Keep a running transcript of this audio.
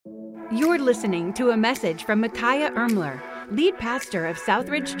You're listening to a message from Micaiah Ermler, lead pastor of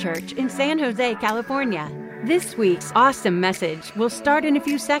Southridge Church in San Jose, California. This week's awesome message will start in a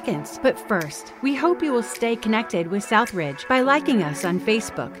few seconds, but first, we hope you will stay connected with Southridge by liking us on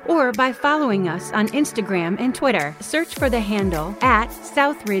Facebook or by following us on Instagram and Twitter. Search for the handle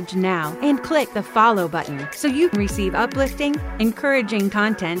 @Southridge Now and click the follow button so you can receive uplifting, encouraging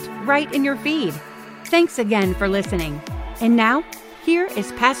content right in your feed. Thanks again for listening. And now, here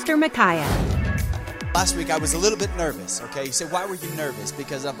is Pastor Micaiah. Last week I was a little bit nervous, okay? You say, why were you nervous?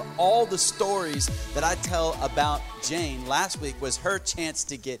 Because of all the stories that I tell about Jane, last week was her chance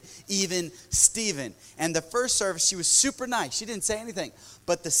to get even Steven. And the first service, she was super nice. She didn't say anything.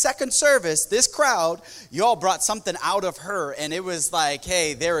 But the second service, this crowd, you all brought something out of her. And it was like,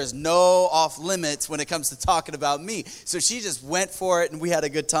 hey, there is no off limits when it comes to talking about me. So she just went for it and we had a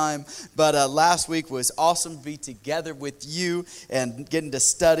good time. But last week was awesome to be together with you and getting to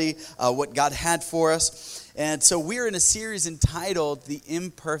study what God had for us. And so we're in a series entitled The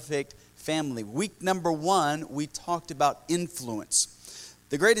Imperfect Family. Week number 1, we talked about influence.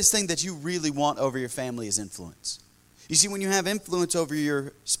 The greatest thing that you really want over your family is influence. You see, when you have influence over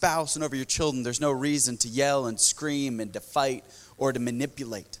your spouse and over your children, there's no reason to yell and scream and to fight or to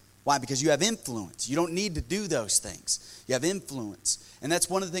manipulate. Why? Because you have influence. You don't need to do those things. You have influence. And that's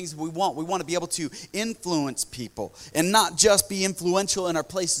one of the things that we want. We want to be able to influence people and not just be influential in our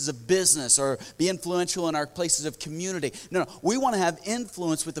places of business or be influential in our places of community. No, we want to have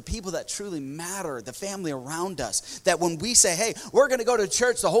influence with the people that truly matter, the family around us. That when we say, hey, we're going to go to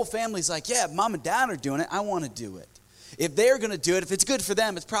church, the whole family's like, yeah, mom and dad are doing it. I want to do it. If they're going to do it, if it's good for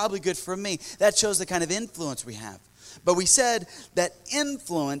them, it's probably good for me. That shows the kind of influence we have. But we said that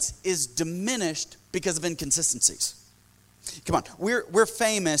influence is diminished because of inconsistencies. Come on, we're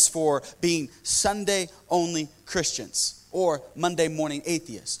famous for being Sunday-only Christians or Monday morning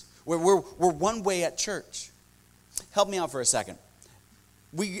atheists. We're one way at church. Help me out for a second.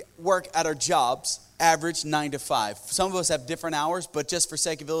 We work at our jobs, average 9 to 5. Some of us have different hours, but just for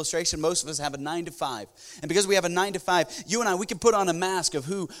sake of illustration, most of us have a 9 to 5. And because we have a 9 to 5, you and I, we can put on a mask of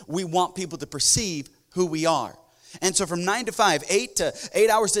who we want people to perceive who we are. And so from 9 to 5, 8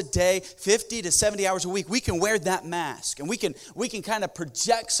 hours a day, 50 to 70 hours a week, we can wear that mask. And we can kind of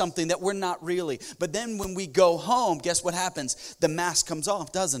project something that we're not really. But then when we go home, guess what happens? The mask comes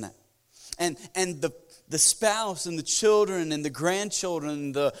off, doesn't it? And the spouse and the children and the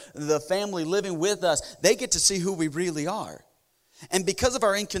grandchildren, the family living with us, they get to see who we really are. And because of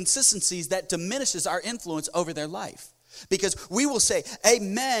our inconsistencies, that diminishes our influence over their life. Because we will say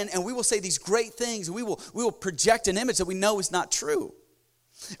amen, and we will say these great things, and we will project an image that we know is not true.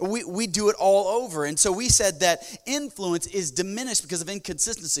 We do it all over. And so we said that influence is diminished because of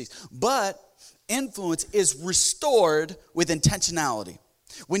inconsistencies. But influence is restored with intentionality.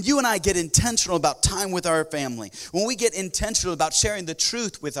 When you and I get intentional about time with our family, when we get intentional about sharing the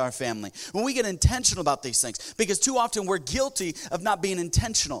truth with our family, when we get intentional about these things, because too often we're guilty of not being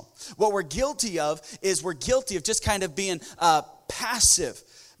intentional. What we're guilty of is we're guilty of just kind of being passive,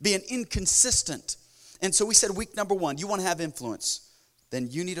 being inconsistent. And so we said week number 1, you want to have influence, then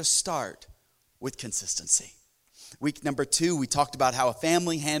you need to start with consistency. Week number 2, we talked about how a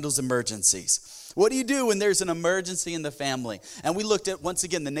family handles emergencies. What do you do when there's an emergency in the family? And we looked at, once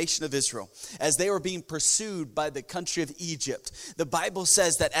again, the nation of Israel. As they were being pursued by the country of Egypt, the Bible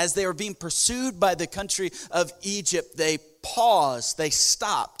says that as they were being pursued by the country of Egypt, they paused, they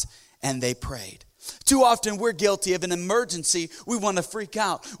stopped, and they prayed. Too often we're guilty of an emergency. We want to freak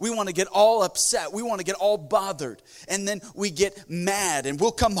out. We want to get all upset. We want to get all bothered. And then we get mad and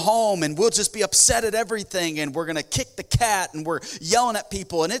we'll come home and we'll just be upset at everything. And we're going to kick the cat and we're yelling at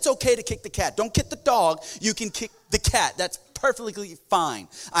people. And it's okay to kick the cat. Don't kick the dog. You can kick the cat. That's perfectly fine.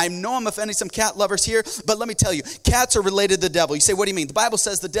 I know I'm offending some cat lovers here, but let me tell you, cats are related to the devil. You say, what do you mean? The Bible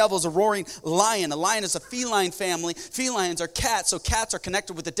says the devil is a roaring lion. A lion is a feline family. Felines are cats, so cats are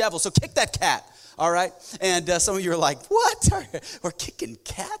connected with the devil. So kick that cat. All right? And some of you are like, what? We're kicking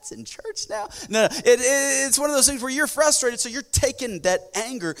cats in church now? No, it's one of those things where you're frustrated, so you're taking that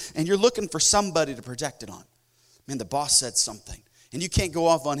anger and you're looking for somebody to project it on. Man, the boss said something. And you can't go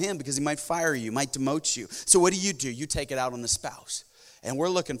off on him because he might fire you, might demote you. So what do? You take it out on the spouse. And we're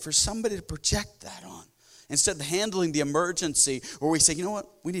looking for somebody to project that on. Instead of handling the emergency where we say, you know what?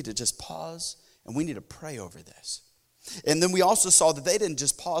 We need to just pause and we need to pray over this. And then we also saw that they didn't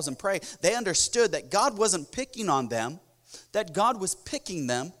just pause and pray. They understood that God wasn't picking on them, that God was picking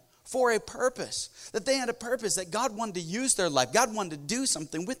them for a purpose, that they had a purpose, that God wanted to use their life. God wanted to do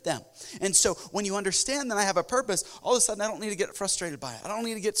something with them. And so when you understand that I have a purpose, all of a sudden I don't need to get frustrated by it. I don't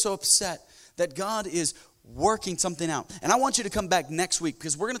need to get so upset that God is working something out. And I want you to come back next week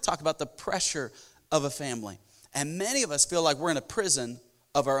because we're going to talk about the pressure of a family. And many of us feel like we're in a prison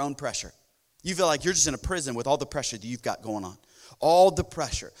of our own pressure. You feel like you're just in a prison with all the pressure that you've got going on. All the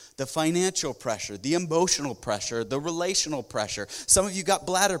pressure, the financial pressure, the emotional pressure, the relational pressure. Some of you got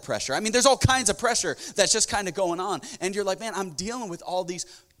bladder pressure. I mean, there's all kinds of pressure that's just kind of going on. And you're like, man, I'm dealing with all these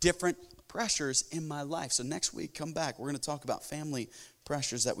different pressures in my life. So next week, come back. We're going to talk about family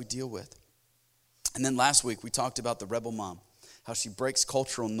pressures that we deal with. And then last week, we talked about the rebel mom, how she breaks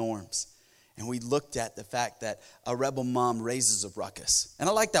cultural norms. And we looked at the fact that a rebel mom raises a ruckus. And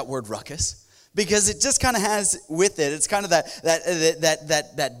I like that word ruckus because it just kind of has with it, it's kind of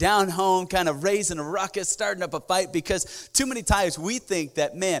that down home kind of raising a ruckus, starting up a fight, because too many times we think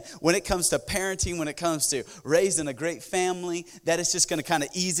that, man, when it comes to parenting, when it comes to raising a great family, that it's just going to kind of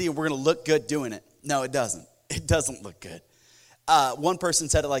easy and we're going to look good doing it. No, it doesn't. It doesn't look good. One person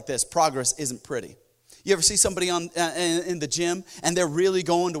said it like this: progress isn't pretty. You ever see somebody in the gym and they're really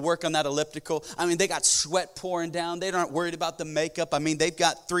going to work on that elliptical? I mean, they got sweat pouring down. They aren't worried about the makeup. I mean, they've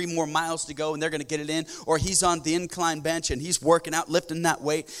got 3 more miles to go and they're going to get it in. Or he's on the incline bench and he's working out, lifting that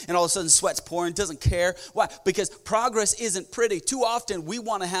weight, and all of a sudden sweat's pouring, doesn't care. Why? Because progress isn't pretty. Too often we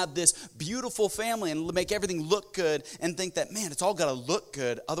want to have this beautiful family and make everything look good and think that, man, it's all got to look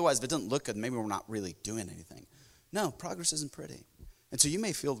good. Otherwise, if it doesn't look good, maybe we're not really doing anything. No, progress isn't pretty. And so you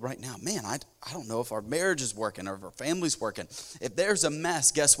may feel right now, man, I don't know if our marriage is working or if our family's working. If there's a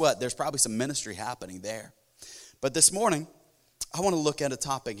mess, guess what? There's probably some ministry happening there. But this morning, I want to look at a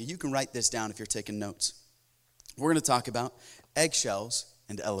topic, and you can write this down if you're taking notes. We're going to talk about eggshells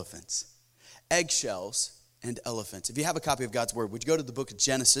and elephants. Eggshells and elephants. If you have a copy of God's Word, would you go to the book of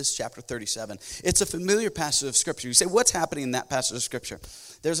Genesis, chapter 37? It's a familiar passage of Scripture. You say, what's happening in that passage of Scripture?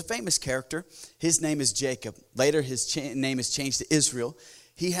 There's a famous character. His name is Jacob. Later, his name is changed to Israel.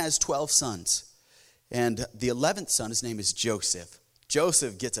 He has 12 sons. And the 11th son, his name is Joseph.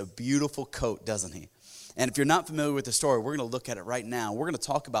 Joseph gets a beautiful coat, doesn't he? And if you're not familiar with the story, we're going to look at it right now. We're going to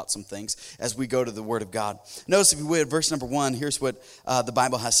talk about some things as we go to the Word of God. Notice, if you would, verse number 1, here's what the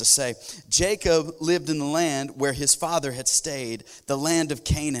Bible has to say. Jacob lived in the land where his father had stayed, the land of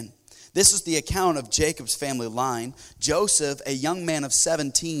Canaan. This is the account of Jacob's family line. Joseph, a young man of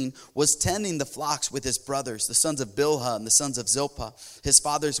 17, was tending the flocks with his brothers, the sons of Bilhah and the sons of Zilpah, his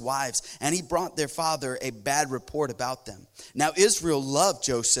father's wives, and he brought their father a bad report about them. Now Israel loved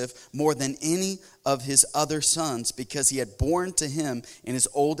Joseph more than any of his other sons because he had borne to him in his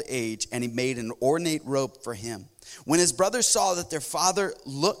old age, and he made an ornate robe for him. When his brothers saw that their father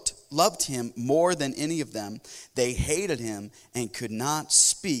loved him more than any of them, they hated him and could not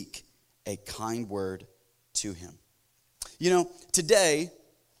speak a kind word to him. You know, today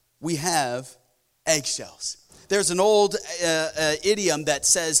we have eggshells. There's an old idiom that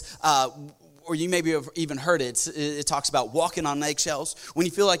says, or you maybe have even heard it. It talks about walking on eggshells. When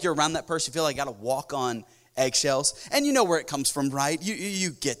you feel like you're around that person, you feel like you got to walk on eggshells. And you know where it comes from, right?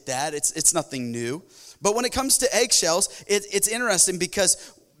 You get that. It's nothing new. But when it comes to eggshells, it's interesting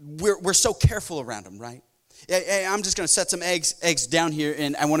because we're so careful around them, right? I'm just going to set some eggs down here,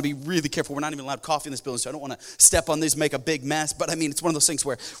 and I want to be really careful. We're not even allowed coffee in this building, so I don't want to step on these and make a big mess. But I mean, it's one of those things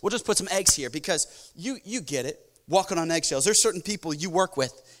where we'll just put some eggs here because you get it, walking on eggshells. There's certain people you work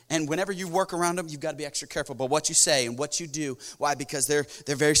with, and whenever you work around them, you've got to be extra careful about what you say and what you do. Why? Because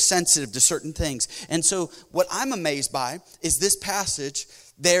they're very sensitive to certain things. And so what I'm amazed by is this passage.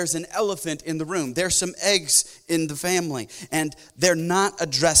 There's an elephant in the room. There's some eggs in the family, and they're not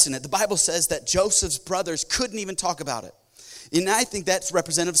addressing it. The Bible says that Joseph's brothers couldn't even talk about it. And I think that's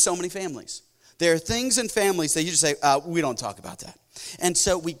representative of so many families. There are things in families that you just say, we don't talk about that. And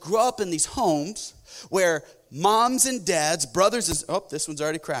so we grow up in these homes where moms and dads, brothers, this one's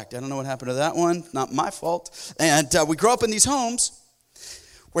already cracked. I don't know what happened to that one. Not my fault. And we grow up in these homes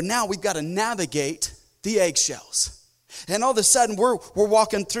where now we've got to navigate the eggshells. And all of a sudden, we're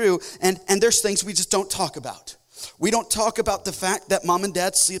walking through, and there's things we just don't talk about. We don't talk about the fact that mom and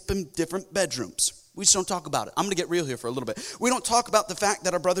dad sleep in different bedrooms. We just don't talk about it. I'm going to get real here for a little bit. We don't talk about the fact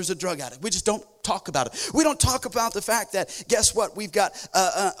that our brother's a drug addict. We just don't talk about it. We don't talk about the fact that, guess what, we've got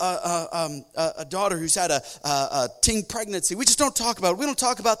a daughter who's had a teen pregnancy. We just don't talk about it. We don't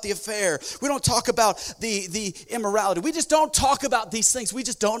talk about the affair. We don't talk about the immorality. We just don't talk about these things. We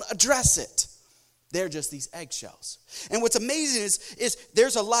just don't address it. They're just these eggshells. And what's amazing is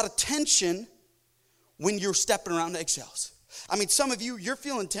there's a lot of tension when you're stepping around eggshells. I mean, some of you, you're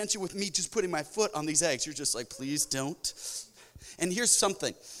feeling tension with me just putting my foot on these eggs. You're just like, please don't. And here's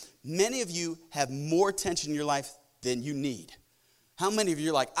something. Many of you have more tension in your life than you need. How many of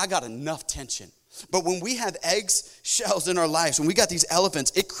you are like, I got enough tension? But when we have eggshells in our lives, when we got these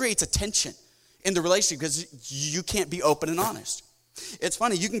elephants, it creates a tension. in the relationship because you can't be open and honest. It's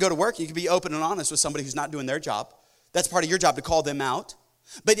funny, you can go to work, you can be open and honest with somebody who's not doing their job. That's part of your job to call them out.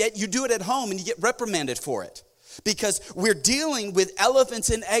 But yet you do it at home and you get reprimanded for it. Because we're dealing with elephants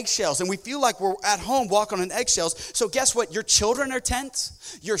in eggshells and we feel like we're at home walking on eggshells. So guess what? Your children are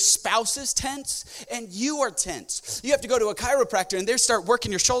tense, your spouse is tense, and you are tense. You have to go to a chiropractor and they start working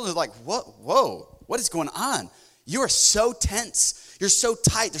your shoulders like, whoa, what is going on? You are so tense. You're so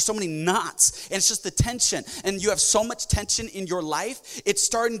tight. There's so many knots. And it's just the tension. And you have so much tension in your life, it's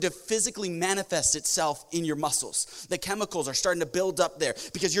starting to physically manifest itself in your muscles. The chemicals are starting to build up there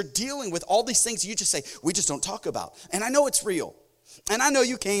because you're dealing with all these things you just say, we just don't talk about. And I know it's real. And I know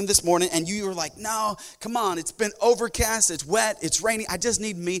you came this morning and you were like, no, come on. It's been overcast. It's wet. It's raining. I just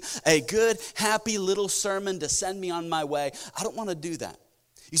need me a good, happy little sermon to send me on my way. I don't want to do that.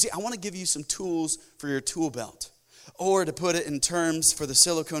 You see, I want to give you some tools for your tool belt. Or to put it in terms for the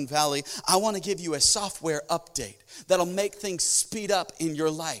Silicon Valley, I want to give you a software update that'll make things speed up in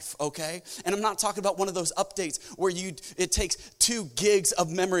your life, okay? And I'm not talking about one of those updates where it takes 2 gigs of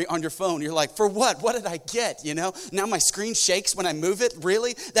memory on your phone. You're like, for what? What did I get, you know? Now my screen shakes when I move it.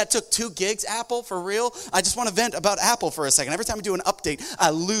 Really? That took 2 gigs, Apple, for real? I just want to vent about Apple for a second. Every time I do an update, I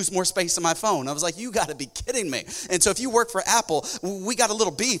lose more space on my phone. I was like, you got to be kidding me. And so if you work for Apple, we got a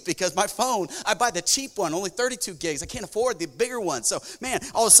little beef because my phone, I buy the cheap one, only 32 gigs. I can't afford the bigger one. So, man,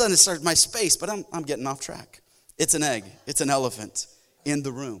 all of a sudden it started my space, but I'm getting off track. It's an egg. It's an elephant in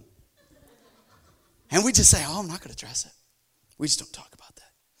the room. And we just say, I'm not going to address it. We just don't talk about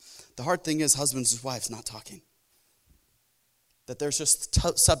that. The hard thing is husbands and wives not talking. That there's just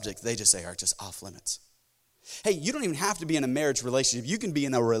subjects they just say are just off limits. Hey, you don't even have to be in a marriage relationship. You can be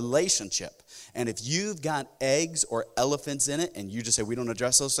in a relationship. And if you've got eggs or elephants in it and you just say we don't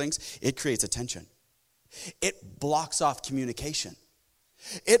address those things, it creates a tension. It blocks off communication.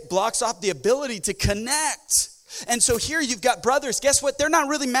 It blocks off the ability to connect. And so here you've got brothers. Guess what? They're not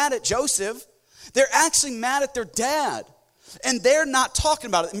really mad at Joseph. They're actually mad at their dad. And they're not talking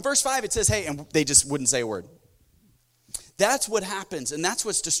about it. In verse 5 it says, hey, and they just wouldn't say a word. That's what happens, and that's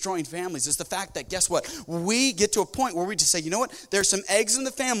what's destroying families, is the fact that, guess what? We get to a point where we just say, you know what? There's some eggs in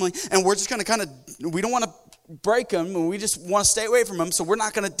the family, and we're just going to we don't want to break them, and we just want to stay away from them, so we're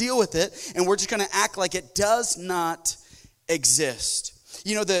not going to deal with it, and we're just going to act like it does not exist.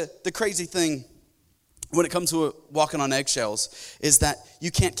 You know, the crazy thing when it comes to walking on eggshells is that you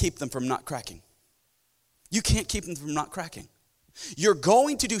can't keep them from not cracking. You can't keep them from not cracking. You're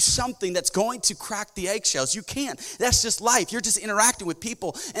going to do something that's going to crack the eggshells. You can't. That's just life. You're just interacting with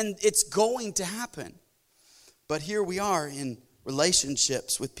people, and it's going to happen. But here we are in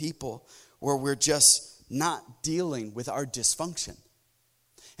relationships with people where we're just not dealing with our dysfunction.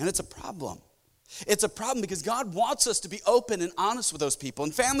 And it's a problem. It's a problem because God wants us to be open and honest with those people.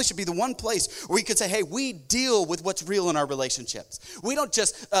 And family should be the one place where we could say, hey, we deal with what's real in our relationships. We don't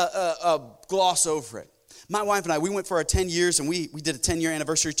just gloss over it. My wife and I, we went for our 10 years and we did a 10-year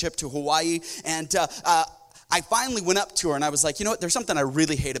anniversary trip to Hawaii. And I finally went up to her and I was like, you know what, there's something I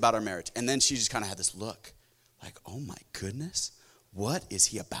really hate about our marriage. And then she just kind of had this look like, oh my goodness, what is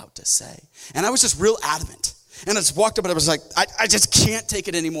he about to say? And I was just real adamant. And I just walked up and I was like, I just can't take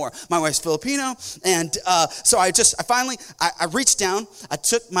it anymore. My wife's Filipino. And so I finally reached down, I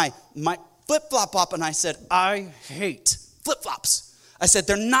took my flip-flop up and I said, I hate flip-flops. I said,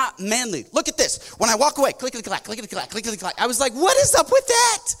 they're not manly. Look at this. When I walk away, clickety-clack, clickety-clack, clickety-clack. I was like, what is up with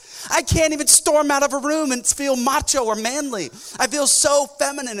that? I can't even storm out of a room and feel macho or manly. I feel so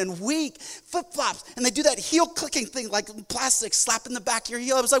feminine and weak. Flip-flops. And they do that heel-clicking thing like plastic slap in the back of your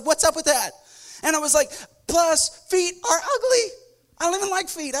heel. I was like, what's up with that? And I was like, plus, feet are ugly. I don't even like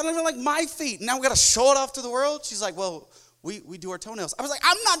feet. I don't even like my feet. Now we got to show it off to the world? She's like, well, we do our toenails. I was like,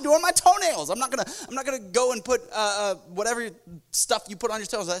 I'm not doing my toenails. I'm not gonna go and put whatever stuff you put on your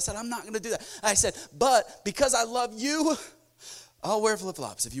toes. I said, I'm not gonna do that. I said, but because I love you, I'll wear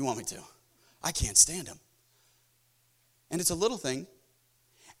flip-flops if you want me to. I can't stand them. And it's a little thing,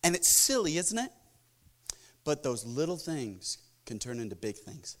 and it's silly, isn't it? But those little things can turn into big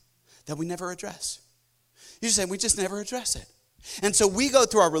things that we never address. You just say, we just never address it. And so we go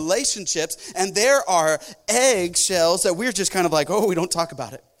through our relationships, and there are eggshells that we're just kind of like, oh, we don't talk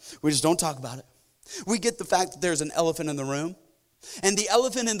about it. We just don't talk about it. We get the fact that there's an elephant in the room. And the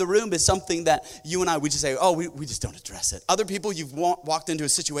elephant in the room is something that you and I, we just say, oh, we just don't address it. Other people, you've walked into a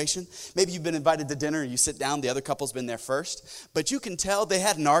situation. Maybe you've been invited to dinner, and you sit down. The other couple's been there first. But you can tell they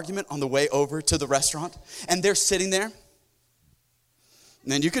had an argument on the way over to the restaurant, and they're sitting there.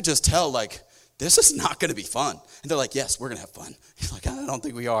 And then you could just tell, like, this is not going to be fun. And they're like, yes, we're going to have fun. You're like, I don't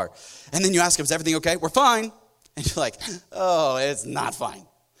think we are. And then you ask them, is everything okay? We're fine. And you're like, oh, it's not fine.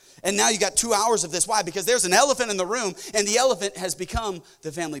 And now you got 2 hours of this. Why? Because there's an elephant in the room, and the elephant has become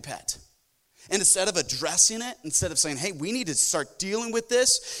the family pet. And instead of addressing it, instead of saying, hey, we need to start dealing with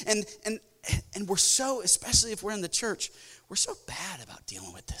this, and we're so, especially if we're in the church, we're so bad about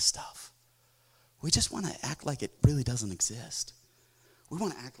dealing with this stuff. We just want to act like it really doesn't exist. We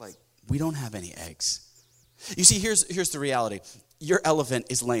want to act like we don't have any eggs. You see, here's the reality. Your elephant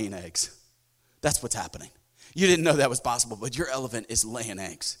is laying eggs. That's what's happening. You didn't know that was possible, but your elephant is laying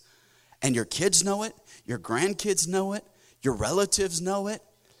eggs. And your kids know it. Your grandkids know it. Your relatives know it.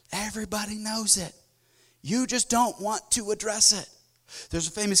 Everybody knows it. You just don't want to address it. There's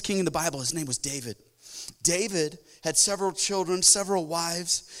a famous king in the Bible. His name was David. David had several children, several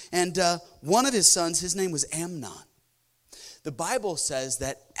wives, and one of his sons, his name was Amnon. The Bible says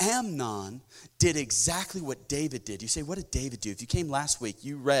that Amnon did exactly what David did. You say, what did David do? If you came last week,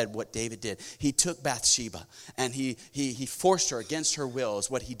 you read what David did. He took Bathsheba, and he forced her against her will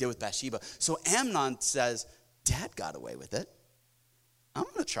is what he did with Bathsheba. So Amnon says, Dad got away with it. I'm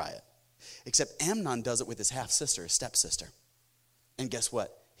going to try it. Except Amnon does it with his half-sister, his stepsister. And guess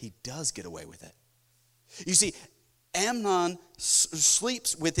what? He does get away with it. You see, Amnon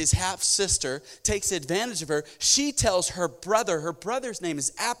sleeps with his half-sister, takes advantage of her. She tells her brother's name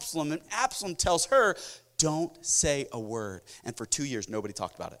is Absalom, and Absalom tells her, don't say a word. And for 2 years, nobody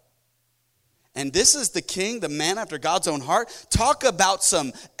talked about it. And this is the king, the man after God's own heart. Talk about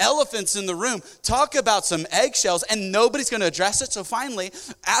some elephants in the room. Talk about some eggshells, and nobody's going to address it. So finally,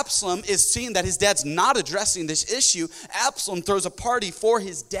 Absalom is seeing that his dad's not addressing this issue. Absalom throws a party for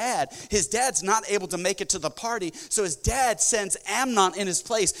his dad. His dad's not able to make it to the party, so his dad sends Amnon in his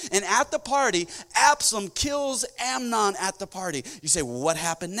place. And at the party, Absalom kills Amnon at the party. You say, well, what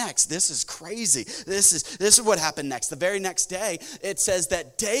happened next? This is crazy. This is what happened next. The very next day, it says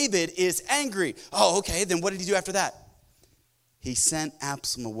that David is angry. Oh, okay, then what did he do after that? He sent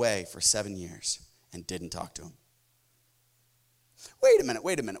Absalom away for 7 years and didn't talk to him. Wait a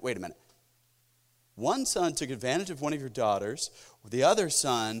minute. One son took advantage of one of your daughters. The other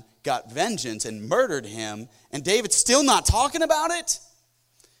son got vengeance and murdered him, and David's still not talking about it?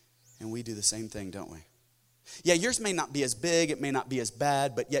 And we do the same thing, don't we? Yeah, yours may not be as big, it may not be as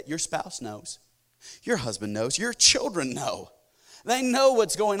bad, but yet your spouse knows. Your husband knows. Your children know. They know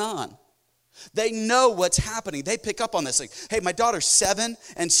what's going on. They know what's happening. They pick up on this. Like, hey, my daughter's 7,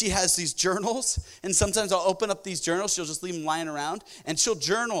 and she has these journals. And sometimes I'll open up these journals. She'll just leave them lying around. And she'll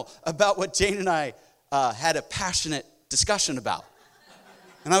journal about what Jane and I had a passionate discussion about.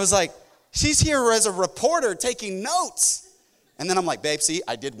 And I was like, she's here as a reporter taking notes. And then I'm like, babe, see,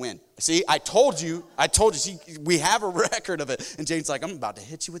 I did win. See, I told you. We have a record of it. And Jane's like, I'm about to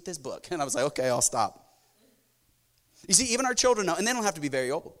hit you with this book. And I was like, okay, I'll stop. You see, even our children know, and they don't have to be very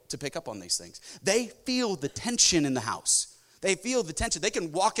old to pick up on these things. They feel the tension in the house. They feel the tension. They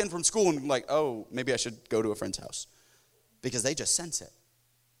can walk in from school and be like, oh, maybe I should go to a friend's house. Because they just sense it.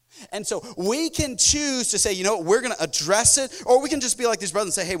 And so we can choose to say, you know what, we're going to address it, or we can just be like these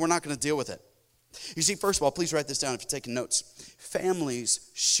brothers and say, hey, we're not going to deal with it. You see, first of all, please write this down if you're taking notes. Families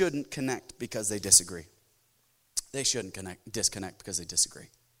shouldn't connect because they disagree. They shouldn't disconnect because they disagree.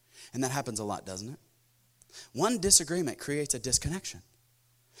 And that happens a lot, doesn't it? One disagreement creates a disconnection.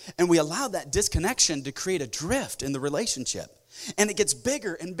 And we allow that disconnection to create a drift in the relationship. And it gets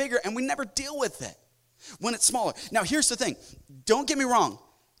bigger and bigger, and we never deal with it when it's smaller. Now, here's the thing. Don't get me wrong.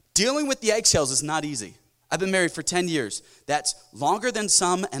 Dealing with the eggshells is not easy. I've been married for 10 years. That's longer than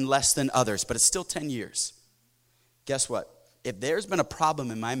some and less than others, but it's still 10 years. Guess what? If there's been a problem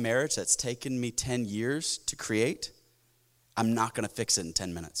in my marriage that's taken me 10 years to create, I'm not going to fix it in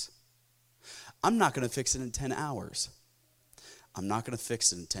 10 minutes. I'm not going to fix it in 10 hours. I'm not going to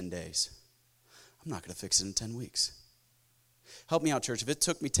fix it in 10 days. I'm not going to fix it in 10 weeks. Help me out, church. If it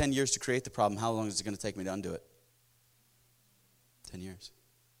took me 10 years to create the problem, how long is it going to take me to undo it? 10 years.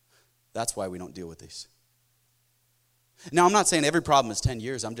 That's why we don't deal with these. Now, I'm not saying every problem is 10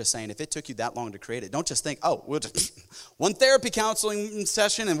 years. I'm just saying if it took you that long to create it, don't just think, oh, we'll just one therapy counseling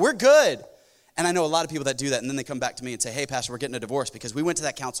session and we're good. And I know a lot of people that do that, and then they come back to me and say, hey, Pastor, we're getting a divorce because we went to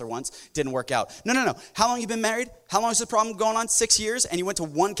that counselor once, didn't work out. No. How long have you been married? How long is the problem going on? 6 years, and you went to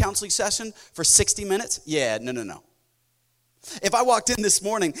one counseling session for 60 minutes? Yeah, no. If I walked in this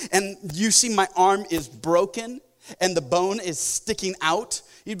morning and you see my arm is broken and the bone is sticking out,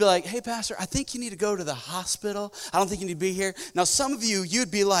 you'd be like, hey, Pastor, I think you need to go to the hospital. I don't think you need to be here. Now, some of you,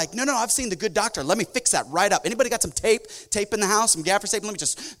 you'd be like, no, I've seen the good doctor. Let me fix that right up. Anybody got some tape in the house, some gaffer tape? Let me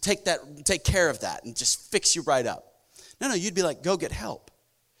just take care of that and just fix you right up. No, you'd be like, go get help.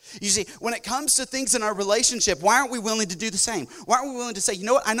 You see, when it comes to things in our relationship, why aren't we willing to do the same? Why aren't we willing to say, you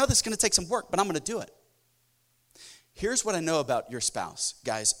know what, I know this is going to take some work, but I'm going to do it. Here's what I know about your spouse.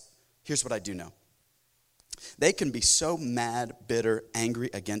 Guys, Here's what I do know. They can be so mad, bitter, angry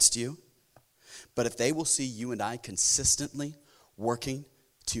against you, but if they will see you and I consistently working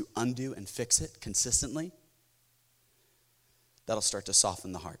to undo and fix it consistently, that'll start to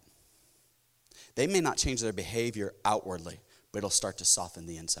soften the heart. They may not change their behavior outwardly, but it'll start to soften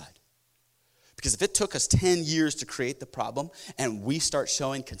the inside. Because if it took us 10 years to create the problem and we start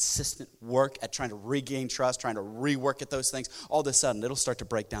showing consistent work at trying to regain trust, trying to rework at those things, all of a sudden it'll start to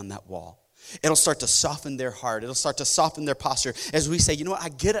break down that wall. It'll start to soften their heart. It'll start to soften their posture as we say, you know what, I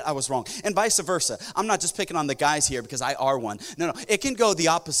get it, I was wrong. And vice versa. I'm not just picking on the guys here because I are one. No, it can go the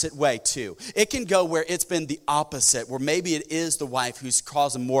opposite way too. It can go where it's been the opposite, where maybe it is the wife who's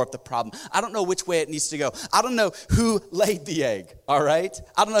causing more of the problem. I don't know which way it needs to go. I don't know who laid the egg, all right?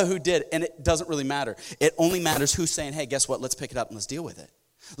 I don't know who did, and it doesn't really matter. It only matters who's saying, hey, guess what, let's pick it up and let's deal with it.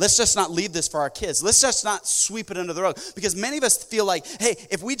 Let's just not leave this for our kids. Let's just not sweep it under the rug. Because many of us feel like, hey,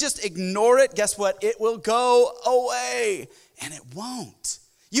 if we just ignore it, guess what? It will go away. And it won't.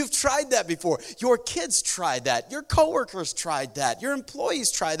 You've tried that before. Your kids tried that. Your coworkers tried that. Your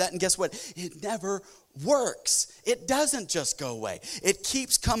employees tried that. And guess what? It never works. It doesn't just go away. It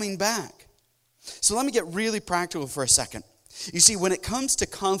keeps coming back. So let me get really practical for a second. You see, when it comes to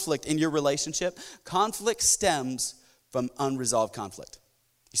conflict in your relationship, conflict stems from unresolved conflict.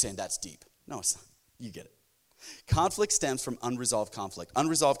 You're saying that's deep. No, it's not. You get it. Conflict stems from unresolved conflict.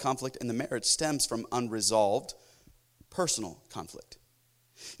 Unresolved conflict in the marriage stems from unresolved personal conflict.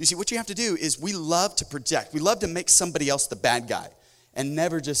 You see, what you have to do is we love to project. We love to make somebody else the bad guy and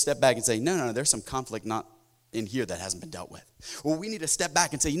never just step back and say, no, there's some conflict not in here that hasn't been dealt with. Well, we need to step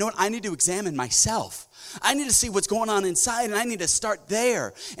back and say, you know what? I need to examine myself. I need to see what's going on inside, and I need to start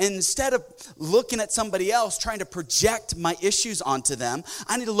there. And instead of looking at somebody else, trying to project my issues onto them,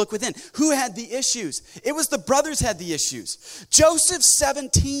 I need to look within. Who had the issues? It was the brothers had the issues. Joseph's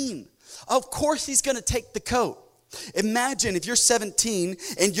 17. Of course he's going to take the coat. Imagine if you're 17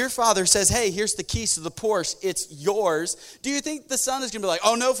 and your father says, hey, here's the keys to the Porsche. It's yours. Do you think the son is going to be like,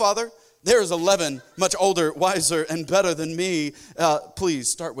 oh, no, father. There's 11 much older, wiser, and better than me. Please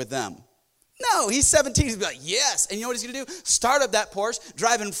start with them. No, he's 17. He's going to be like, yes. And you know what he's going to do? Start up that Porsche,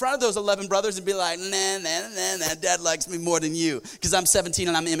 drive in front of those 11 brothers and be like, nah, dad likes me more than you because I'm 17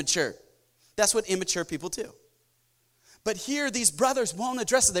 and I'm immature. That's what immature people do. But here, these brothers won't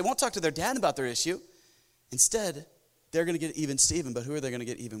address it. They won't talk to their dad about their issue. Instead, they're going to get even Stephen, but who are they going to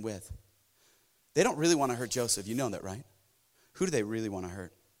get even with? They don't really want to hurt Joseph. You know that, right? Who do they really want to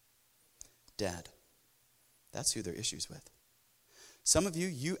hurt? Dad. That's who their issue's with. Some of you,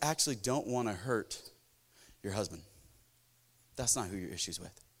 you actually don't want to hurt your husband. That's not who your issue's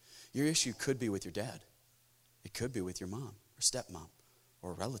with. Your issue could be with your dad. It could be with your mom or stepmom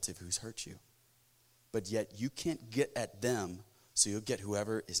or a relative who's hurt you. But yet you can't get at them, so you'll get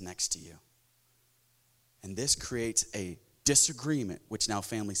whoever is next to you. And this creates a disagreement, which now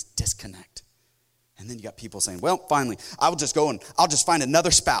families disconnect. And then you got people saying, well, finally, I'll just go and I'll just find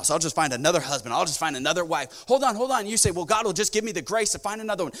another spouse. I'll just find another husband. I'll just find another wife. Hold on. You say, well, God will just give me the grace to find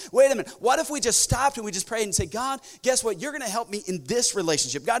another one. Wait a minute. What if we just stopped and we just prayed and say, God, guess what? You're going to help me in this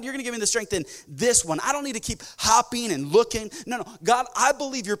relationship. God, you're going to give me the strength in this one. I don't need to keep hopping and looking. No. God, I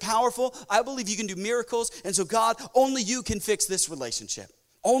believe you're powerful. I believe you can do miracles. And so, God, only you can fix this relationship.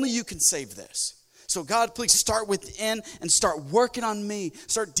 Only you can save this. So, God, please start within and start working on me.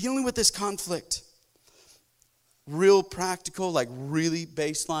 Start dealing with this conflict. Real practical, like really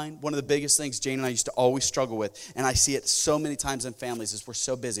baseline. One of the biggest things Jane and I used to always struggle with, and I see it so many times in families, is we're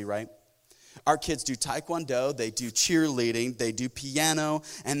so busy, right? Our kids do taekwondo, they do cheerleading, they do piano,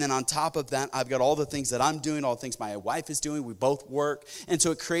 and then on top of that, I've got all the things that I'm doing, all the things my wife is doing. We both work, and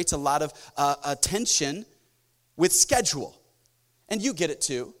so it creates a lot of tension with schedule. And you get it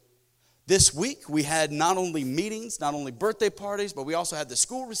too. This week, we had not only meetings, not only birthday parties, but we also had the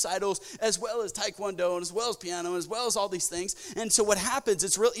school recitals, as well as taekwondo, and as well as piano, and as well as all these things. And so what happens,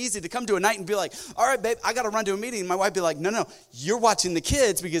 it's real easy to come to a night and be like, all right, babe, I got to run to a meeting. And my wife be like, no, you're watching the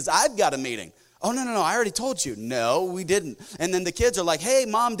kids because I've got a meeting. Oh, no, I already told you. No, we didn't. And then the kids are like, hey,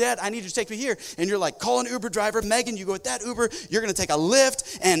 mom, dad, I need you to take me here. And you're like, call an Uber driver. Megan, you go with that Uber. You're going to take a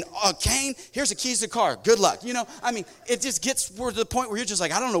Lyft. And Kane, here's the keys to the car. Good luck. It just gets to the point where you're just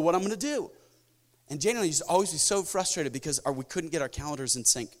like, I don't know what I'm going to do. And Jane and I used to always be so frustrated because we couldn't get our calendars in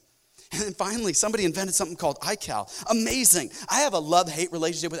sync. And then finally, somebody invented something called iCal. Amazing. I have a love-hate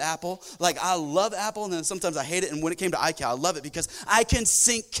relationship with Apple. Like, I love Apple, and then sometimes I hate it. And when it came to iCal, I love it because I can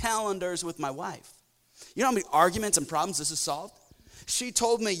sync calendars with my wife. You know how many arguments and problems this has solved? She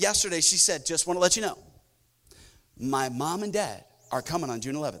told me yesterday, she said, just want to let you know, my mom and dad are coming on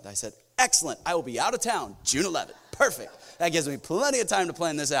June 11th. I said, excellent. I will be out of town June 11th. Perfect. That gives me plenty of time to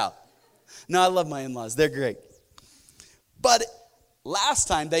plan this out. No, I love my in-laws. They're great. But last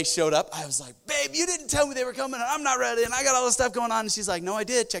time they showed up, I was like, babe, you didn't tell me they were coming, and I'm not ready, and I got all this stuff going on. And she's like, no, I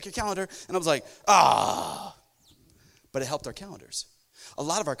did. Check your calendar. And I was like, ah. But it helped our calendars. A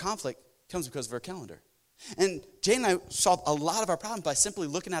lot of our conflict comes because of our calendar. And Jane and I solved a lot of our problems by simply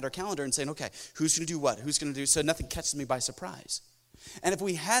looking at our calendar and saying, okay, who's going to do what? Who's going to do, so nothing catches me by surprise. And if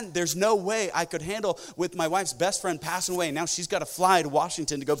we hadn't, there's no way I could handle with my wife's best friend passing away. And now she's got to fly to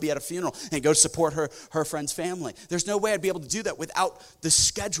Washington to go be at a funeral and go support her friend's family. There's no way I'd be able to do that without the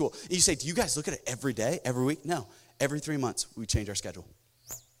schedule. And you say, do you guys look at it every day, every week? No. Every 3 months, we change our schedule.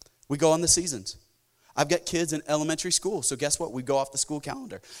 We go on the seasons. I've got kids in elementary school. So guess what? We go off the school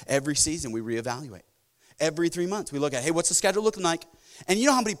calendar. Every season, we reevaluate. Every 3 months, we look at, hey, what's the schedule looking like? And you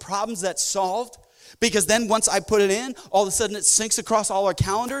know how many problems that's solved? Because then once I put it in, all of a sudden it syncs across all our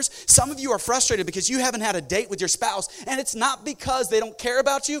calendars. Some of you are frustrated because you haven't had a date with your spouse, and it's not because they don't care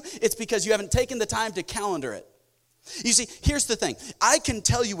about you. It's because you haven't taken the time to calendar it. You see, here's the thing. I can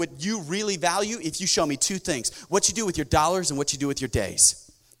tell you what you really value if you show me two things. What you do with your dollars and what you do with your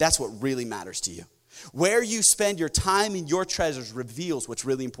days. That's what really matters to you. Where you spend your time and your treasures reveals what's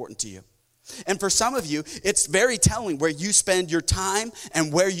really important to you. And for some of you, it's very telling where you spend your time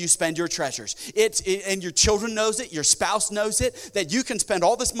and where you spend your treasures. And your children knows it, your spouse knows it, that you can spend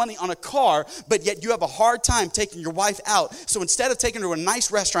all this money on a car, but yet you have a hard time taking your wife out. So instead of taking her to a nice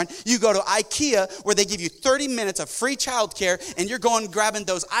restaurant, you go to IKEA where they give you 30 minutes of free childcare, and you're going and grabbing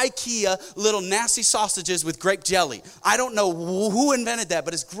those IKEA little nasty sausages with grape jelly. I don't know who invented that,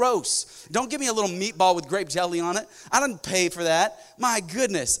 but it's gross. Don't give me a little meatball with grape jelly on it. I didn't pay for that. My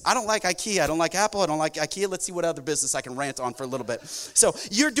goodness, I don't like IKEA. I don't like Apple. I don't like IKEA. Let's see what other business I can rant on for a little bit. So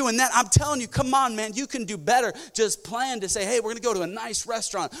you're doing that. I'm telling you, come on, man. You can do better. Just plan to say, hey, we're going to go to a nice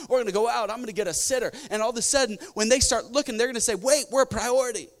restaurant. We're going to go out. I'm going to get a sitter. And all of a sudden, when they start looking, they're going to say, wait, we're a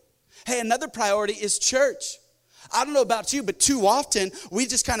priority. Hey, another priority is church. I don't know about you, but too often we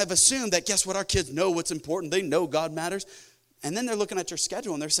just kind of assume that, guess what? Our kids know what's important. They know God matters. And then they're looking at your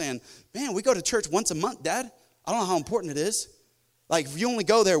schedule and they're saying, man, we go to church once a month, Dad. I don't know how important it is. Like, if you only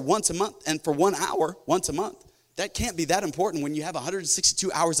go there once a month and for 1 hour once a month, that can't be that important when you have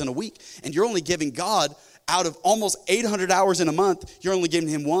 162 hours in a week and you're only giving God, out of almost 800 hours in a month, you're only giving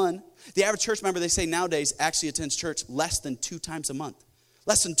him one. The average church member, they say nowadays, actually attends church less than 2 times a month.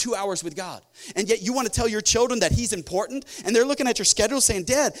 Less than 2 hours with God. And yet you want to tell your children that he's important, and they're looking at your schedule saying,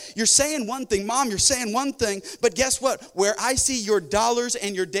 Dad, you're saying one thing, Mom, you're saying one thing, but guess what? Where I see your dollars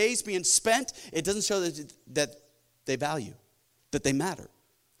and your days being spent, it doesn't show that they value, that they matter.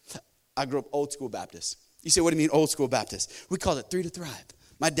 I grew up old school Baptist. You say, what do you mean old school Baptist? We called it 3 to Thrive.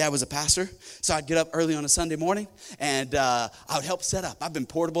 My dad was a pastor, so I'd get up early on a Sunday morning, and I would help set up. I've been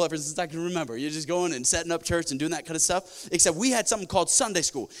portable ever since I can remember. You're just going and setting up church and doing that kind of stuff. Except we had something called Sunday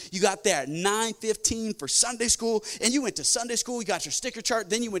school. You got there at 9:15 for Sunday school, and you went to Sunday school. You got your sticker chart.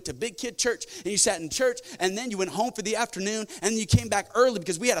 Then you went to big kid church, and you sat in church, and then you went home for the afternoon, and then you came back early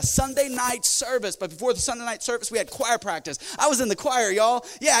because we had a Sunday night service. But before the Sunday night service, we had choir practice. I was in the choir, y'all.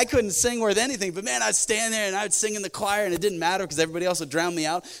 Yeah, I couldn't sing worth anything, but man, I'd stand there, and I'd sing in the choir, and it didn't matter because everybody else would drown me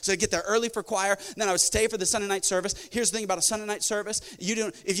out. So I'd get there early for choir, and then I would stay for the Sunday night service. Here's the thing about a Sunday night service.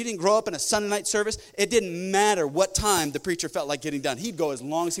 If you didn't grow up in a Sunday night service, it didn't matter what time the preacher felt like getting done. He'd go as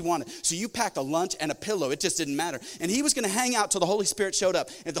long as he wanted. So you packed a lunch and a pillow. It just didn't matter. And he was going to hang out till the Holy Spirit showed up.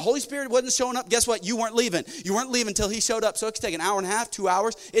 If the Holy Spirit wasn't showing up, guess what? You weren't leaving. You weren't leaving until he showed up. So it could take an hour and a half, 2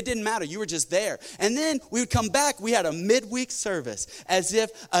 hours. It didn't matter. You were just there. And then we would come back. We had a midweek service, as if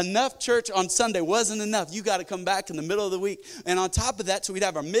enough church on Sunday wasn't enough. You got to come back in the middle of the week. And on top of that, so we'd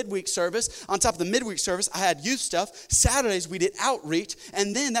have our midweek service. On top of the midweek service, I had youth stuff. Saturdays, we did outreach.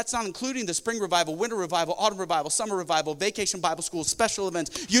 And then that's not including the spring revival, winter revival, autumn revival, summer revival, vacation Bible school, special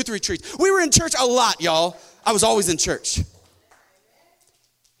events, youth retreats. We were in church a lot, y'all. I was always in church.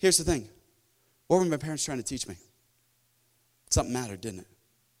 Here's the thing. What were my parents trying to teach me? Something mattered, didn't it?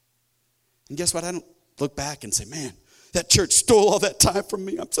 And guess what? I don't look back and say, man, that church stole all that time from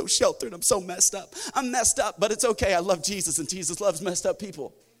me. I'm so sheltered. I'm so messed up. I'm messed up, but it's okay. I love Jesus, and Jesus loves messed up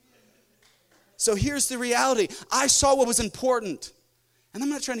people. So here's the reality. I saw what was important. And I'm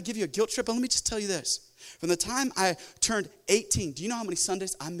not trying to give you a guilt trip, but let me just tell you this. From the time I turned 18, do you know how many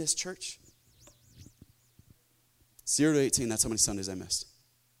Sundays I missed church? 0 to 18, that's how many Sundays I missed.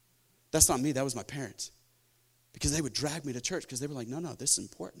 That's not me, that was my parents. Because they would drag me to church because they were like, no, this is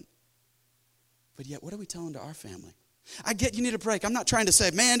important. But yet, what are we telling to our family? I get you need a break. I'm not trying to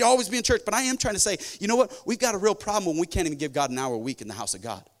say, man, you always be in church. But I am trying to say, you know what? We've got a real problem when we can't even give God an hour a week in the house of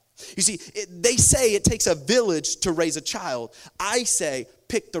God. You see, they say it takes a village to raise a child. I say,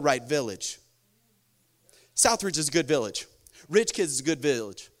 pick the right village. Southridge is a good village. Ridge Kids is a good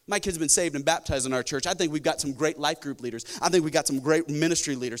village. My kids have been saved and baptized in our church. I think we've got some great life group leaders. I think we got some great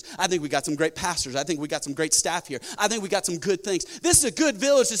ministry leaders. I think we got some great pastors. I think we got some great staff here. I think we got some good things. This is a good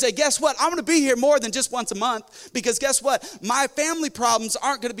village to say, guess what? I'm going to be here more than just once a month, because guess what? My family problems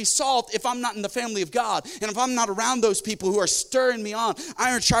aren't going to be solved if I'm not in the family of God, and if I'm not around those people who are stirring me on,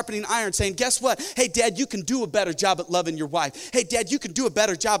 iron sharpening iron, saying, guess what? Hey, Dad, you can do a better job at loving your wife. Hey, Dad, you can do a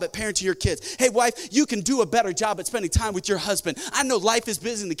better job at parenting your kids. Hey, wife, you can do a better job at spending time with your husband. I know life is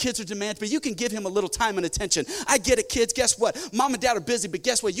busy and the kids are demanding, but you can give him a little time and attention. I get it, kids. Guess what? Mom and dad are busy, but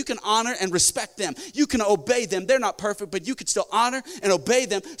guess what? You can honor and respect them. You can obey them. They're not perfect, but you can still honor and obey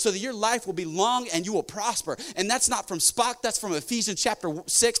them so that your life will be long and you will prosper. And that's not from Spock. That's from Ephesians chapter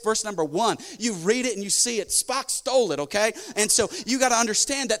 6, verse number 1. You read it and you see it. Spock stole it, okay? And so you got to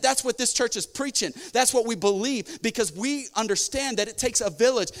understand that that's what this church is preaching. That's what we believe, because we understand that it takes a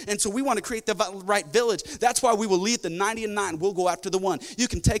village. And so we want to create the right village. That's why we will leave the 90 and 9. We'll go after the one. You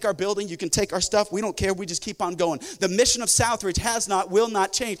can take our building. You can take our stuff. We don't care. We just keep on going. The mission of Southridge will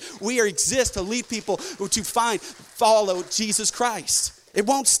not change. We exist to lead people to follow Jesus Christ. It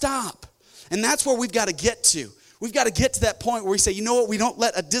won't stop. And that's where we've got to get to. We've got to get to that point where we say, you know what? We don't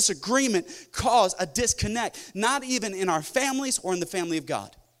let a disagreement cause a disconnect, not even in our families or in the family of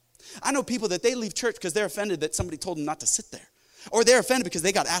God. I know people that they leave church because they're offended that somebody told them not to sit there. Or they're offended because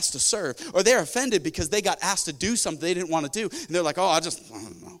they got asked to serve. Or they're offended because they got asked to do something they didn't want to do. And they're like, I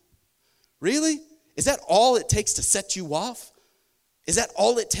don't know. Really? Is that all it takes to set you off? Is that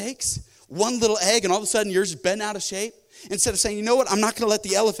all it takes? One little egg and all of a sudden you're just bent out of shape? Instead of saying, you know what, I'm not going to let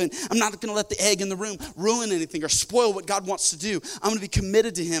the elephant, I'm not going to let the egg in the room ruin anything or spoil what God wants to do. I'm going to be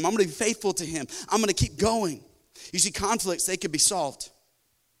committed to him. I'm going to be faithful to him. I'm going to keep going. You see, conflicts, they could be solved.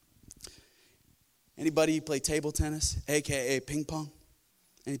 Anybody play table tennis, a.k.a. ping pong?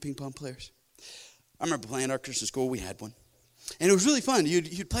 Any ping pong players? I remember playing at our Christian school. We had one. And it was really fun.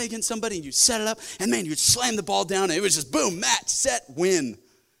 You'd play against somebody and you'd set it up. And man, you'd slam the ball down. And it was just boom, match, set, win.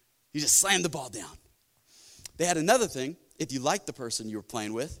 You just slam the ball down. They had another thing. If you liked the person you were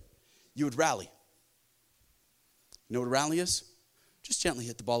playing with, you would rally. You know what a rally is? Just gently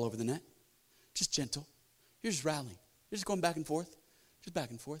hit the ball over the net. Just gentle. You're just rallying. You're just going back and forth. Just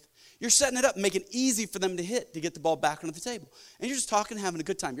back and forth. You're setting it up, making it easy for them to hit, to get the ball back onto the table. And you're just talking, having a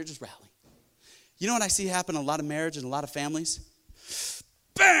good time. You're just rallying. You know what I see happen in a lot of marriages and a lot of families?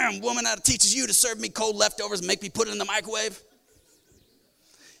 Bam! Woman out teaches you to serve me cold leftovers and make me put it in the microwave.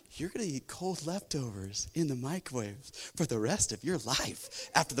 You're going to eat cold leftovers in the microwave for the rest of your life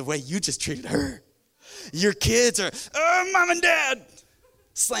after the way you just treated her. Your kids are, Mom and Dad,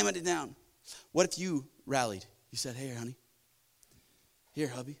 slamming it down. What if you rallied? You said, hey, honey. Here,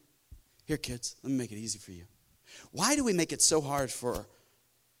 hubby. Here, kids. Let me make it easy for you. Why do we make it so hard for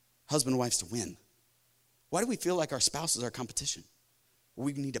husband and wives to win? Why do we feel like our spouse is our competition?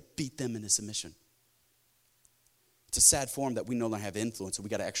 We need to beat them into submission. It's a sad form that we no longer have influence, so we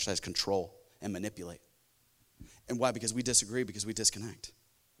got to exercise control and manipulate. And why? Because we disagree, because we disconnect.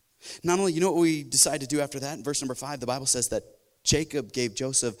 Not only, you know what we decide to do after that? In verse number 5, the Bible says that Jacob gave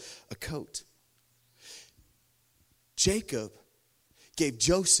Joseph a coat. Jacob gave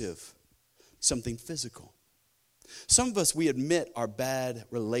Joseph something physical. Some of us, we admit our bad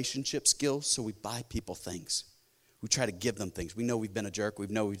relationship skills, so we buy people things. We try to give them things. We know we've been a jerk. We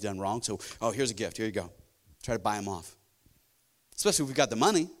know we've done wrong. So, here's a gift. Here you go. Try to buy them off. Especially if we've got the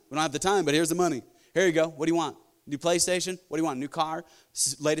money. We don't have the time, but here's the money. Here you go. What do you want? New PlayStation? What do you want? New car?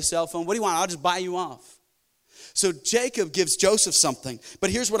 Latest cell phone? What do you want? I'll just buy you off. So Jacob gives Joseph something. But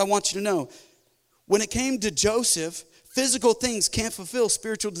here's what I want you to know. When it came to Joseph, physical things can't fulfill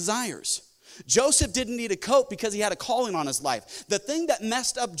spiritual desires. Joseph didn't need a coat because he had a calling on his life. The thing that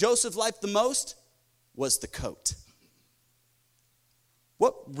messed up Joseph's life the most was the coat.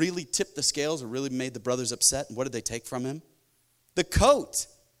 What really tipped the scales or really made the brothers upset? And what did they take from him? The coat.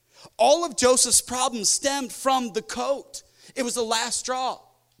 All of Joseph's problems stemmed from the coat. It was the last straw.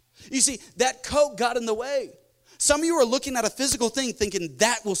 You see, that coat got in the way. Some of you are looking at a physical thing thinking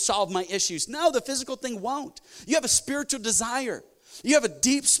that will solve my issues. No, the physical thing won't. You have a spiritual desire. You have a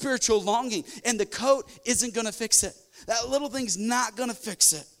deep spiritual longing, and the coat isn't going to fix it. That little thing's not going to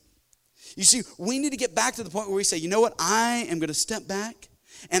fix it. You see, we need to get back to the point where we say, you know what? I am going to step back,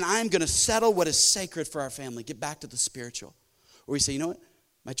 and I'm going to settle what is sacred for our family. Get back to the spiritual. Where we say, you know what?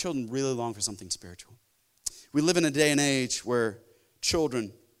 My children really long for something spiritual. We live in a day and age where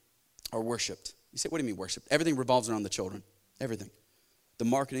children are worshiped. You say, what do you mean worshiped? Everything revolves around the children. Everything. The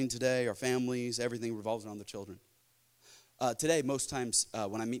marketing today, our families, everything revolves around the children. Today, most times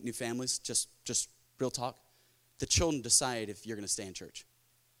when I meet new families, just real talk, the children decide if you're going to stay in church.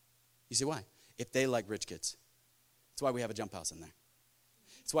 You say, why? If they like rich kids. That's why we have a jump house in there.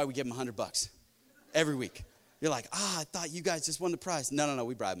 That's why we give them $100 every week. You're like, I thought you guys just won the prize. No,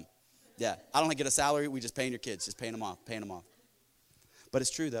 we bribe them. Yeah, I don't get a salary. We just paying your kids, just paying them off. But it's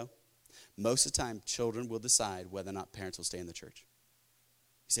true, though. Most of the time, children will decide whether or not parents will stay in the church.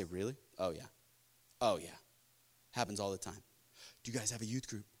 You say, really? Oh, yeah. Happens all the time. Do you guys have a youth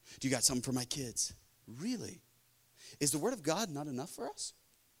group? Do you got something for my kids? Really? Is the Word of God not enough for us?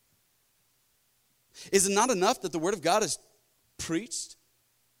 Is it not enough that the Word of God is preached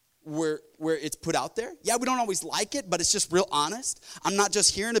where it's put out there? Yeah, we don't always like it, but it's just real honest. I'm not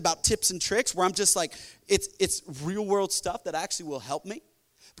just hearing about tips and tricks where I'm just like, it's real world stuff that actually will help me.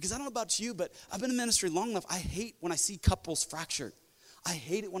 Because I don't know about you, but I've been in ministry long enough. I hate when I see couples fractured. I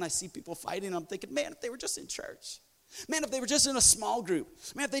hate it when I see people fighting. I'm thinking, man, if they were just in church. Man, if they were just in a small group.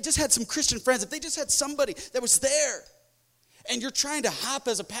 Man, if they just had some Christian friends. If they just had somebody that was there. And you're trying to hop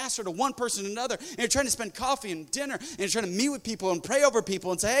as a pastor to one person to another. And you're trying to spend coffee and dinner. And you're trying to meet with people and pray over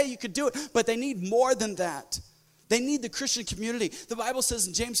people and say, hey, you could do it. But they need more than that. They need the Christian community. The Bible says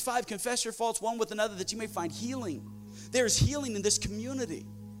in James 5, confess your faults one with another that you may find healing. There is healing in this community.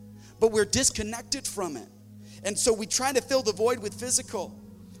 But we're disconnected from it. And so we try to fill the void with physical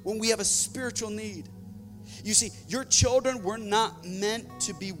when we have a spiritual need. You see, your children were not meant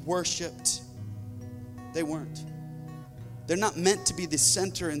to be worshiped. They weren't. They're not meant to be the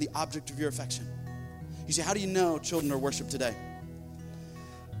center and the object of your affection. You see, how do you know children are worshiped today?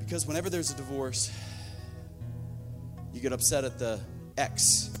 Because whenever there's a divorce, you get upset at the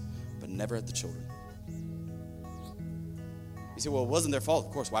ex, but never at the children. You say, well, it wasn't their fault.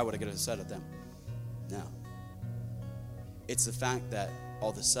 Of course, why would I get upset at them? No. It's the fact that all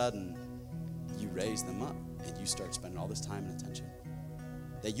of a sudden you raise them up and you start spending all this time and attention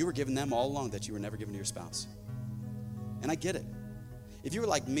that you were giving them all along that you were never giving to your spouse. And I get it. If you were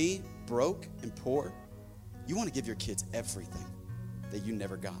like me, broke and poor, you want to give your kids everything that you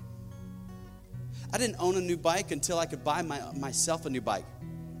never got. I didn't own a new bike until I could buy myself a new bike.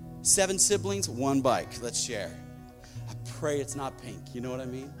 7 siblings, 1 bike. Let's share. I pray it's not pink. You know what I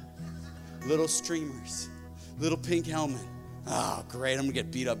mean? Little streamers, little pink helmet. Oh, great. I'm going to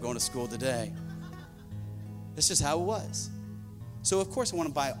get beat up going to school today. That's just how it was. So, of course, I want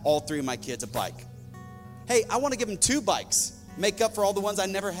to buy all 3 of my kids a bike. Hey, I want to give them 2 bikes, make up for all the ones I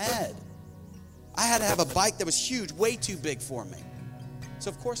never had. I had to have a bike that was huge, way too big for me. So,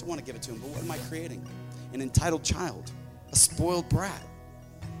 of course, I want to give it to them. But what am I creating? An entitled child, a spoiled brat.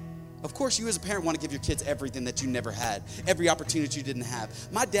 Of course, you as a parent want to give your kids everything that you never had, every opportunity you didn't have.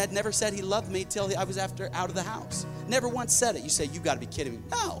 My dad never said he loved me till I was out of the house. Never once said it. You say, you got to be kidding me.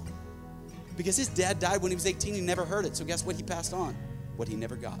 No. Because his dad died when he was 18. He never heard it. So guess what? He passed on what he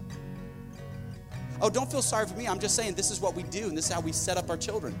never got. Oh, don't feel sorry for me. I'm just saying this is what we do, and this is how we set up our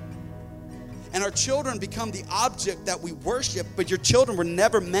children. And our children become the object that we worship, but your children were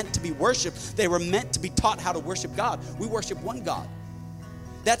never meant to be worshiped. They were meant to be taught how to worship God. We worship one God.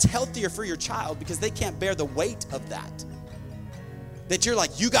 That's healthier for your child because they can't bear the weight of that. That you're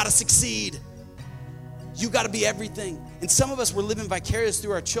like, you got to succeed. You got to be everything. And some of us, we're living vicarious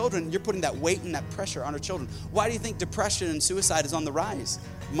through our children. You're putting that weight and that pressure on our children. Why do you think depression and suicide is on the rise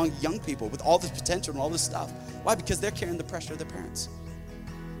among young people with all this potential and all this stuff? Why? Because they're carrying the pressure of their parents.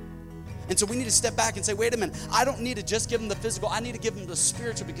 And so we need to step back and say, wait a minute, I don't need to just give them the physical. I need to give them the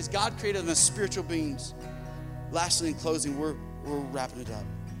spiritual because God created them as spiritual beings. Lastly, in closing, we're wrapping it up.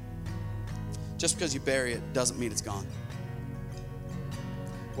 Just because you bury it doesn't mean it's gone.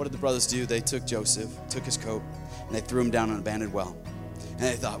 What did the brothers do? They took Joseph, took his coat, and they threw him down an abandoned well. And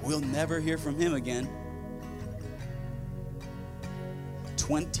they thought, we'll never hear from him again.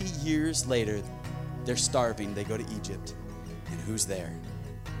 20 years later, they're starving. They go to Egypt. And who's there?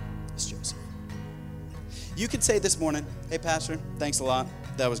 It's Joseph. You could say this morning, hey, Pastor, thanks a lot.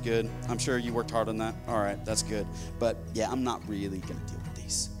 That was good. I'm sure you worked hard on that. All right, that's good. But yeah, I'm not really going to deal with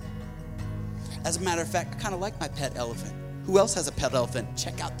these. As a matter of fact, I kind of like my pet elephant. Who else has a pet elephant?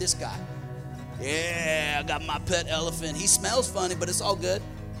 Check out this guy. Yeah, I got my pet elephant. He smells funny, but it's all good.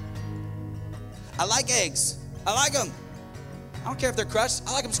 I like eggs. I like them. I don't care if they're crushed.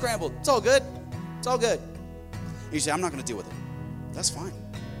 I like them scrambled. It's all good. It's all good. You say, I'm not going to deal with it. That's fine.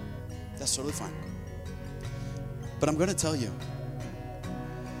 That's totally fine. But I'm going to tell you,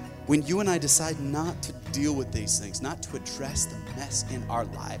 when you and I decide not to deal with these things, not to address the mess in our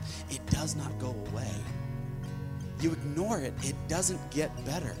life, it does not go away. You ignore it, it doesn't get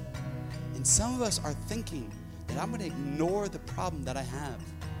better. And some of us are thinking that I'm going to ignore the problem that I have,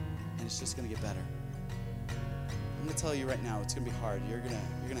 and it's just going to get better. I'm going to tell you right now, it's going to be hard. You're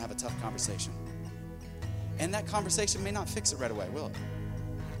going to have a tough conversation. And that conversation may not fix it right away, will it?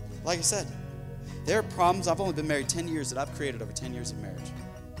 Like I said, there are problems. I've only been married 10 years that I've created over 10 years of marriage.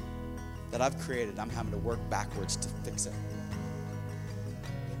 that I've created, I'm having to work backwards to fix it.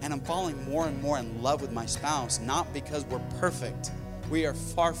 And I'm falling more and more in love with my spouse, not because we're perfect. We are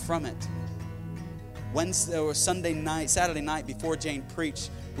far from it. Wednesday or Saturday night before Jane preached,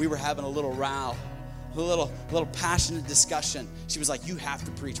 we were having a little row, a little passionate discussion. She was like, "You have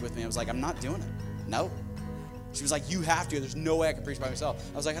to preach with me." I was like, "I'm not doing it." No. She was like, "You have to. There's no way I can preach by myself."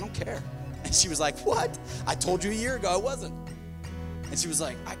 I was like, "I don't care." And she was like, "What? I told you a year ago I wasn't." And she was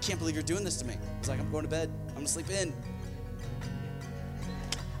like, "I can't believe you're doing this to me." I was like, "I'm going to bed. I'm going to sleep in."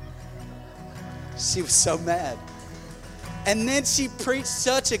 She was so mad. And then she preached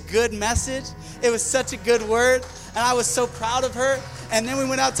such a good message. It was such a good word. And I was so proud of her. And then we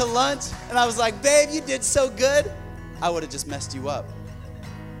went out to lunch. And I was like, "Babe, you did so good." I would have just messed you up.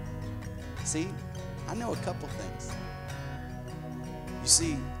 See, I know a couple things. You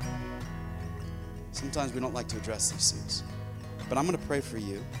see, sometimes we don't like to address these things. But I'm going to pray for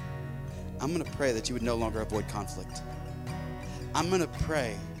you. I'm going to pray that you would no longer avoid conflict. I'm going to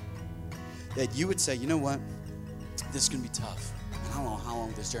pray that you would say, "You know what? This is going to be tough. And I don't know how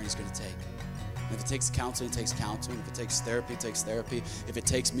long this journey is going to take. And if it takes counseling, it takes counseling. If it takes therapy, it takes therapy. If it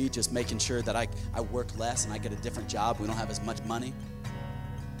takes me just making sure that I work less and I get a different job, we don't have as much money,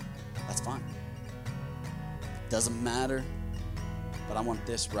 that's fine. Doesn't matter, but I want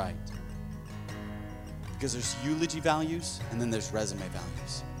this right." Because there's eulogy values and then there's resume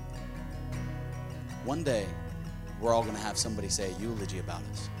values. One day, we're all going to have somebody say a eulogy about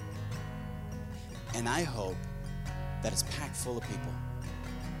us. And I hope that it's packed full of people.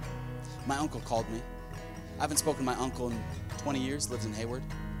 My uncle called me. I haven't spoken to my uncle in 20 years, lives in Hayward.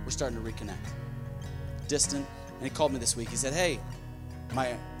 We're starting to reconnect. Distant, and he called me this week. He said, "Hey,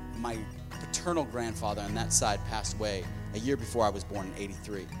 my paternal grandfather on that side passed away a year before I was born in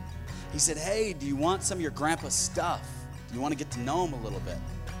 83. He said, 'Hey, do you want some of your grandpa's stuff? Do you want to get to know him a little bit?'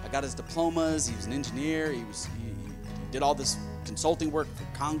 I got his diplomas. He was an engineer. He did all this consulting work for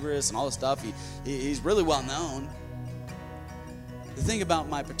Congress and all this stuff. He's really well known." The thing about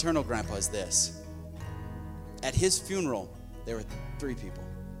my paternal grandpa is this. At his funeral, there were 3 people.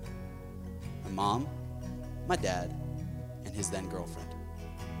 My mom, my dad, and his then girlfriend.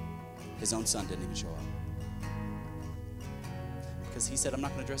 His own son didn't even show up. Because he said, "I'm not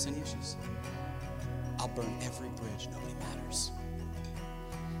going to address any issues. I'll burn every bridge. Nobody matters."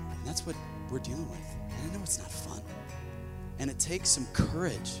 And that's what we're dealing with. And I know it's not fun. And it takes some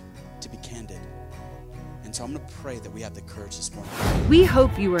courage to be candid. And so I'm going to pray that we have the courage this morning. We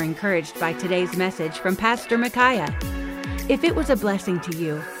hope you were encouraged by today's message from Pastor Micaiah. If it was a blessing to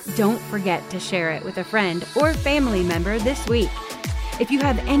you, don't forget to share it with a friend or family member this week. If you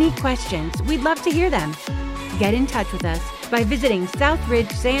have any questions, we'd love to hear them. Get in touch with us by visiting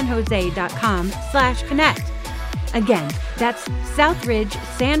southridgesanjose.com/connect. Again, that's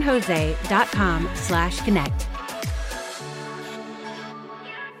southridgesanjose.com/connect.